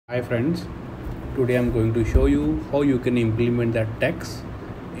Hi friends, today I'm going to show you how you can implement that tax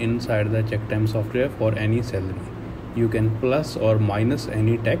inside the check time software for any salary. You can plus or minus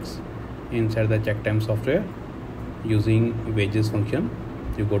any tax inside the check time software using wages function.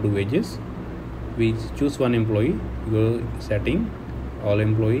 You go to wages, we choose one employee, you go setting, all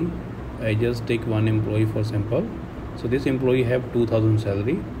employee. I just take one employee for sample. So this employee have 2000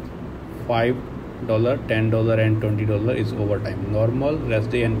 salary, $5, $10 and $20 is overtime, normal, rest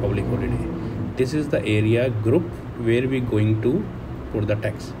day and public holiday. This is the area group where we going to put the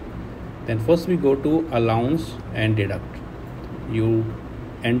tax. Then first we go to allowance and deduct. You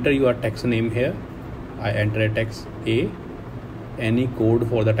enter your tax name here. I enter a tax A, any code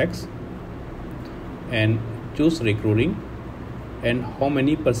for the tax, and choose recurring and how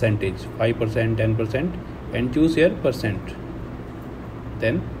many percentage, 5%, 10%, and choose here percent.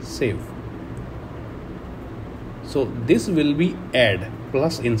 Then save. So this will be add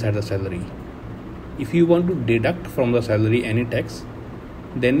plus inside the salary. If you want to deduct from the salary any tax,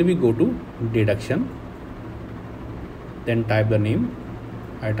 then we go to deduction, then type the name.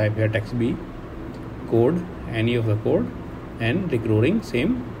 I type here tax B, code, any of the code, and recurring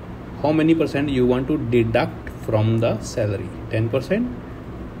same. How many percent you want to deduct from the salary? 10%,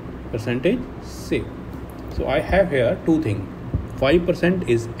 percentage, save. So I have here two things. 5%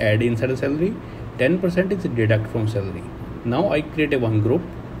 is add inside the salary, 10% is deduct from salary. Now I create a one group.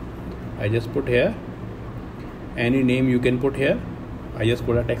 I just put here any name you can put here. I just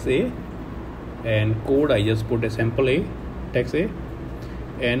put a tax A, and code I just put a sample A, tax A,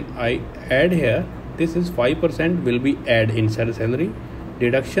 and I add here. This is 5% will be add inside the salary,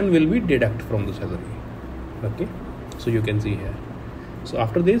 deduction will be deduct from the salary. Okay, so you can see here. So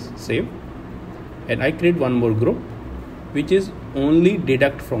after this, save, and I create one more group which is only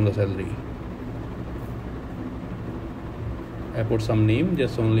deduct from the salary. I put some name,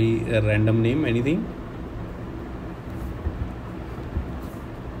 just only a random name, anything.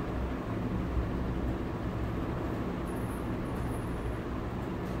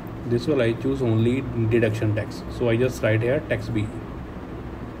 This will I choose only deduction tax. So I just write here tax B.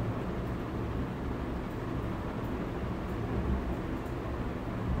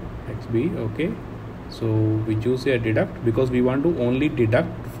 Tax B, okay. So we choose here deduct because we want to only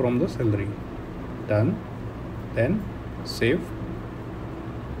deduct from the salary. Done. Then save.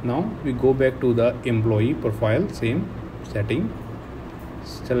 Now we go back to the employee profile, same setting,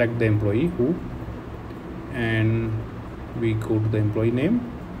 select the employee who, and we go to the employee name.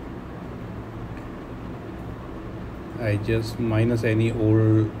 I just minus any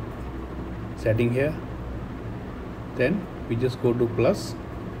old setting here. Then we just go to plus,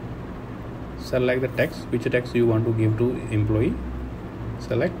 select the text, which text you want to give to employee,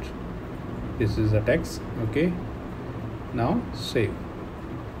 select, this is the text, okay. Now save.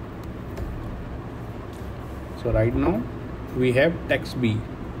 So right now we have tax B,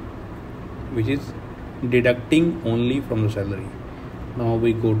 which is deducting only from the salary. Now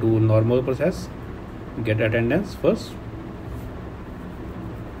we go to normal process, get attendance first.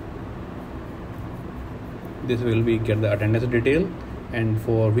 This will be get the attendance detail, and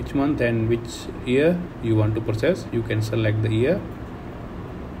for which month and which year you want to process, you can select the year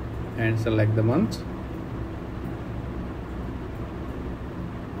and select the month.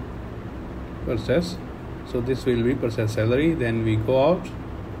 Process. So this will be process salary. Then we go out,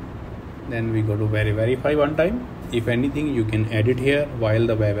 then we go to verify one time. If anything you can edit here while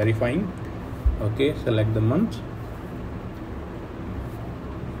the verifying. Okay, select the month.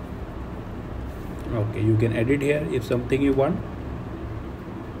 Okay, you can edit here if something you want.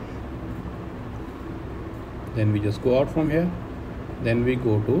 Then we just go out from here. Then we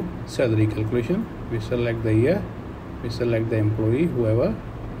go to salary calculation. We select the year, we select the employee, whoever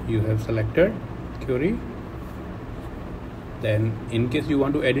you have selected, query. Then in case you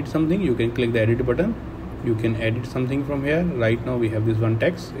want to edit something, you can click the edit button. You can edit something from here. Right now we have this one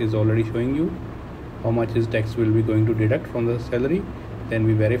tax is already showing you how much is tax will be going to deduct from the salary. Then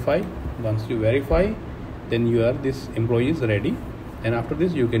we verify. Once you verify, then this employee is ready. And after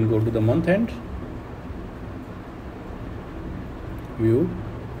this you can go to the month end view.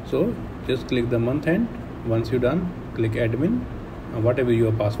 So just click the month end. Once you're done, click admin, whatever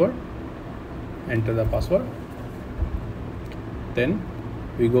your password, enter the password. Then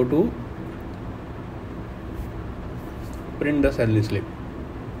we go to print the salary slip.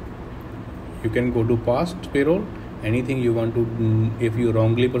 You can go to past payroll, anything you want to, if you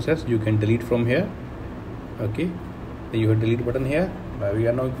wrongly process, you can delete from here. Okay, then you have delete button here, but we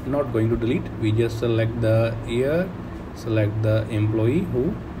are not going to delete. We just select the year, select the employee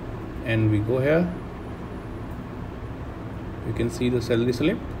who, and we go here. You can see the salary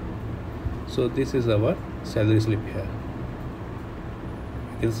slip. So this is our salary slip here.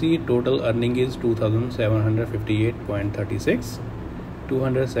 You can see total earning is 2758.36.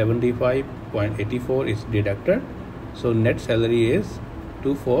 275.84 is deducted. So net salary is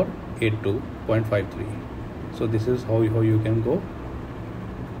 2482.53. So this is how you can go.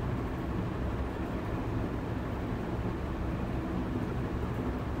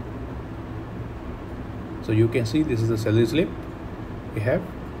 So you can see this is the salary slip we have.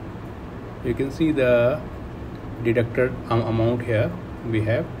 You can see the deducted amount here. We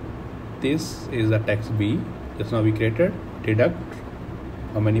have this is the tax B. Just now we created. Deduct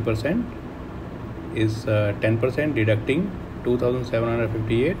how many percent is 10%, deducting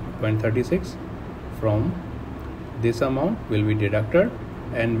 2758.36 from this amount will be deducted,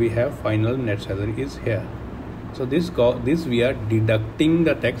 and we have final net salary is here. So this we are deducting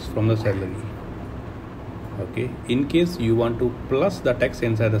the tax from the salary. Okay, in case you want to plus the tax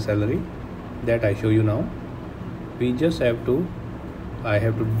inside the salary, that I show you now. We just have to, I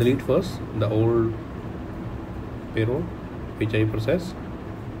have to delete first the old payroll which I processed.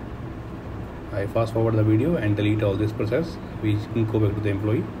 I fast forward the video and delete all this process. We can go back to the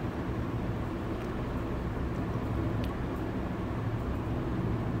employee.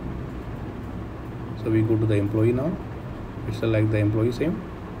 So we go to the employee now. We select the employee same.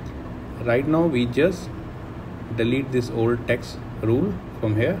 Right now we just delete this old tax rule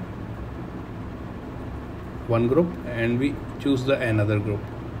from here, one group, and we choose the another group.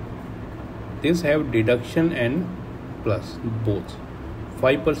 This have deduction and plus both.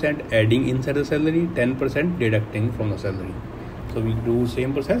 5% adding inside the salary, 10% deducting from the salary. So we do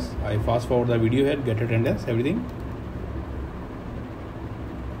same process. I fast forward the video here, get attendance, everything.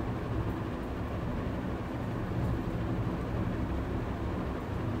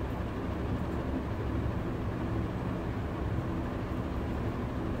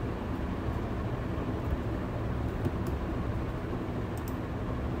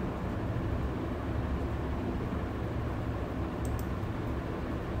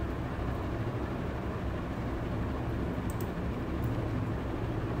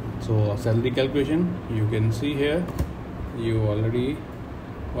 So salary calculation, you can see here, you already,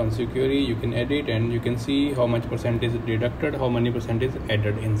 once you query, you can edit and you can see how much percentage deducted, how many percentage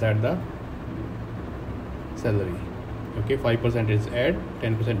added inside the salary. Okay, 5% is add,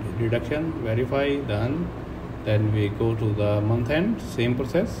 10% deduction, verify, done. Then we go to the month end, same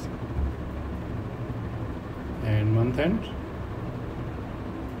process, and month end,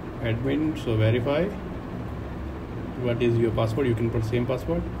 admin, so verify. What is your password? You can put same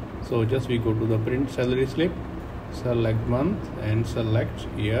password. So just we go to the print salary slip, select month and select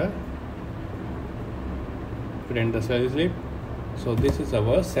year, print the salary slip. So this is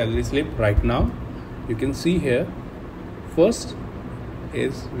our salary slip right now. You can see here, first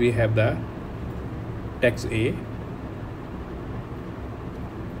is we have the tax A.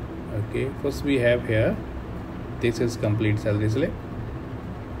 Okay, first we have here, this is complete salary slip.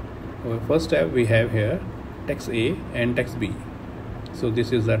 First step we have here tax A and tax B. So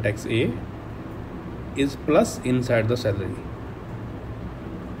this is the tax A is plus inside the salary.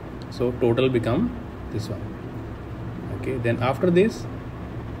 So total become this one. Okay, then after this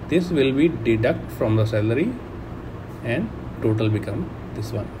will be deduct from the salary and total become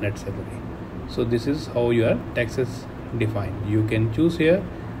this one, net salary. So this is how your tax is defined. You can choose here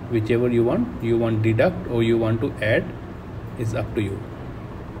whichever you want deduct or you want to add, is up to you.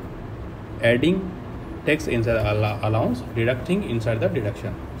 Adding tax inside allowance, deducting inside the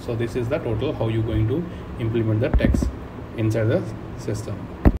deduction. So this is the total how you going to implement the tax inside the system.